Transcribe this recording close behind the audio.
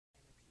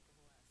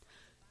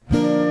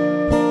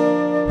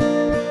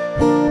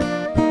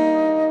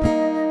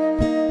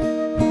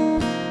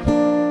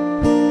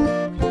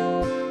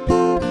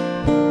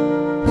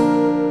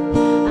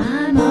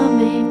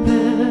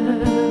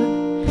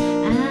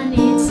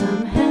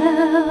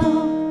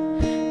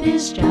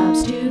This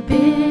job's too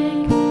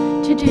big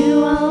to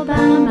do all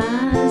by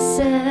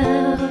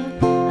myself.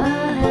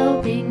 A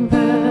helping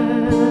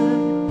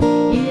verb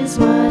is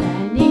what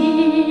I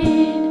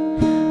need.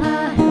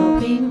 A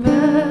helping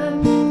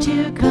verb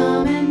to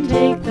come and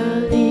take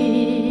the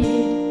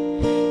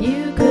lead.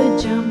 You could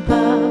jump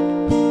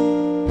up,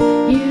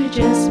 you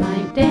just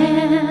might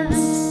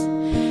dance,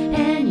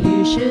 and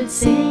you should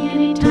sing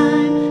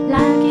anytime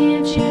life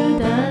gives you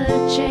the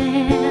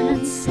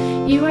chance.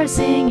 You are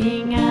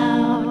singing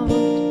out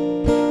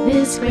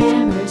this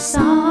grammar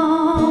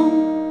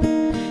song.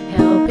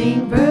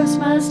 Helping verbs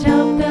must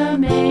help the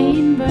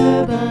main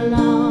verb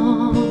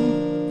along.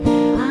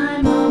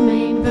 I'm a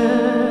main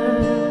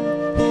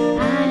verb,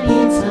 I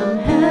need some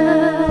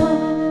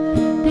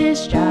help.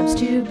 This job's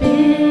too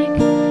big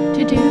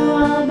to do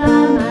all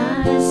by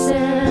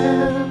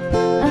myself.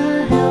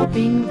 A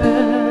helping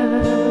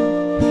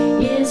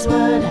verb is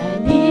what I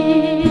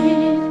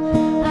need.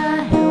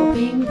 A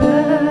helping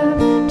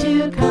verb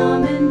to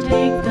come and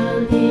take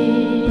the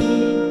lead.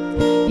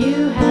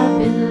 You have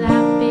been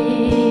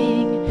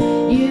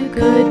laughing, you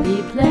could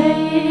be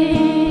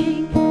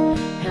playing.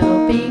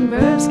 Helping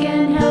verbs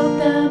can help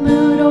the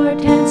mood or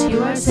tense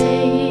you are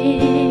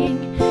saying.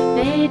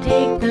 They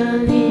take the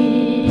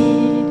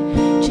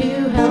lead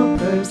to help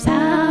verbs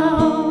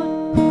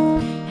out.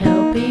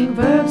 Helping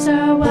verbs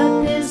are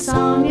what this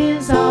song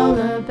is all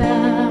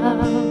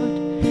about.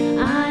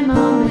 I'm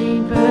a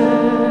main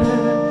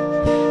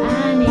verb,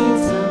 I need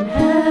some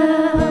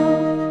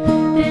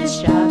help.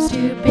 This job's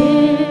too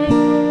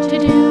big to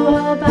do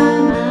all by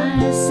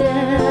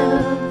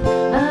myself.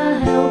 A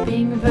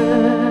helping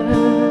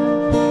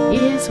verb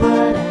is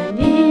what I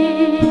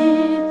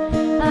need.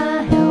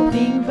 A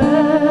helping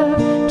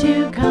verb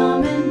to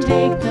come and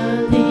take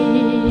the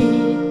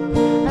lead.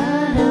 A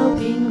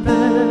helping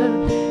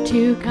verb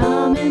to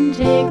come and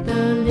take the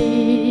lead.